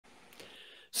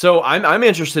So I'm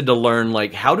interested to learn,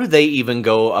 like, how do they even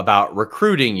go about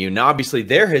recruiting you? Now, obviously,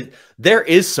 there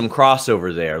is some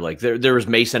crossover there. Like there was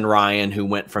Mason Ryan who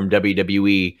went from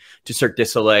WWE to Cirque du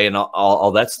Soleil and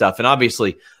all that stuff. And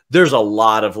obviously, there's a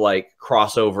lot of like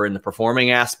crossover in the performing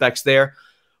aspects there.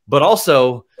 But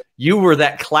also, you were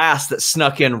that class that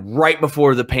snuck in right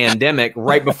before the pandemic,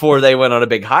 right before they went on a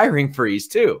big hiring freeze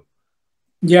too.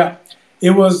 Yeah, it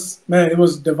was, man, it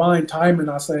was divine timing,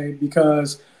 I say,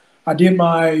 because I did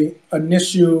my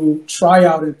initial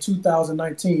tryout in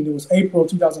 2019. It was April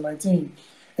 2019.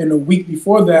 And the week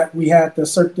before that, we had the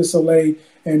Cirque du Soleil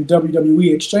and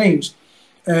WWE exchange.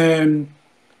 And,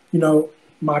 you know,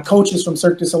 my coaches from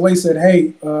Cirque du Soleil said,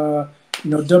 hey,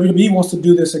 WWE wants to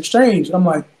do this exchange. And I'm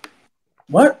like,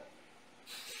 what?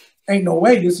 Ain't no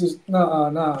way. This is,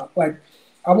 nah. Like,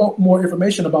 I want more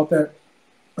information about that.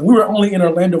 And we were only in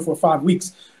Orlando for 5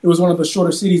 weeks. It was one of the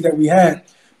shorter cities that we had,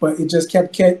 but it just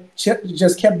kept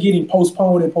getting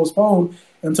postponed and postponed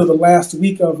until the last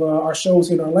week of our shows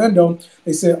in Orlando.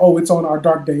 They said, "Oh, it's on our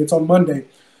dark day. It's on Monday."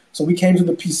 So we came to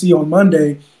the PC on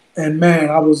Monday, and man,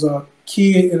 I was a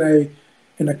kid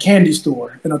in a candy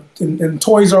store in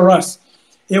Toys R Us.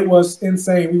 It was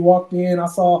insane. We walked in. I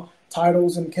saw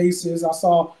titles and cases. I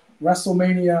saw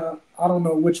WrestleMania. I don't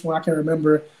know which one. I can't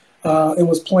remember. It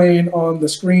was playing on the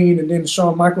screen, and then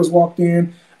Shawn Michaels walked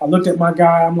in. I looked at my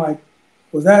guy. I'm like,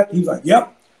 was that? He was like,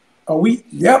 yep. Are we?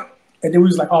 Yep. And then we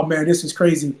was like, oh, man, this is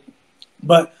crazy.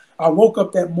 But I woke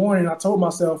up that morning, and I told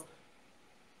myself,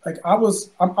 like, I was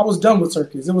done with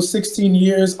circus. It was 16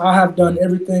 years. I have done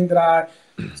everything that I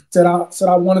said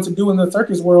I wanted to do in the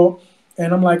circus world,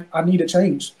 and I'm like, I need a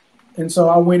change. And so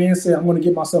I went in and said, I'm going to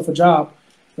get myself a job.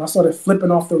 And I started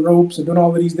flipping off the ropes and doing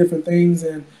all of these different things,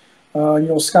 and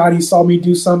Scotty saw me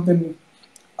do something.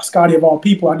 Scotty of all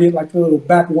people, I did like a little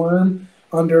back worm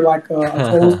under like a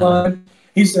clothesline.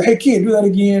 He said, "Hey kid, do that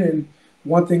again." And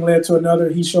one thing led to another.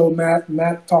 He showed Matt.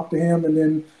 Matt talked to him, and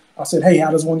then I said, "Hey,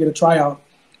 how does one get a tryout?"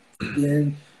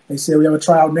 And they said, "We have a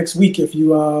tryout next week. If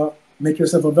you make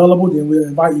yourself available, then we'll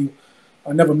invite you."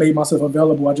 I never made myself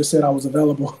available. I just said I was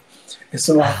available, and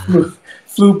so I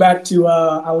flew back to.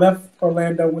 I left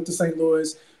Orlando, went to St.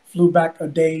 Louis, flew back a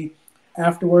day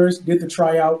afterwards, did the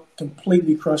tryout,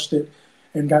 completely crushed it,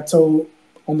 and got told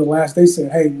on the last day,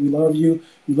 said, "Hey, we love you.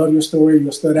 We love your story. You're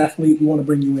a stud athlete. We want to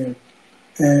bring you in."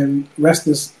 And rest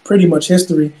is pretty much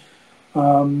history.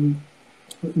 Typical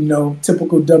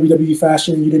WWE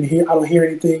fashion. I don't hear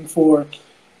anything for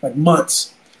like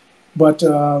months. But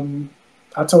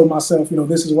I told myself,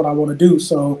 this is what I want to do.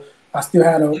 So I still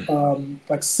had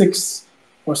like 6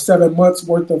 or 7 months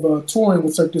worth of touring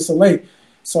with Cirque du Soleil.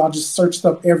 So I just searched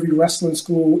up every wrestling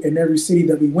school in every city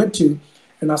that we went to.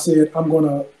 And I said, I'm going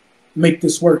to make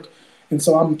this work. And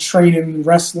so I'm training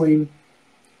wrestling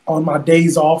on my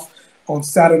days off on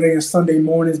Saturday and Sunday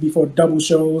mornings before double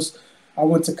shows. I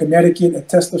went to Connecticut at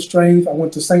Test of Strength. I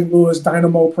went to St. Louis,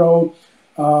 Dynamo Pro,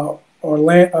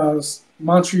 Orlando,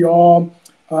 Montreal,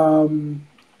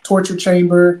 Torture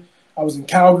Chamber. I was in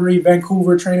Calgary,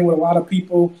 Vancouver, training with a lot of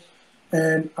people.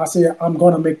 And I said, I'm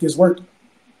going to make this work.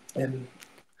 And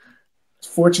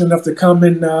fortunate enough to come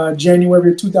in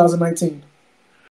January 2019.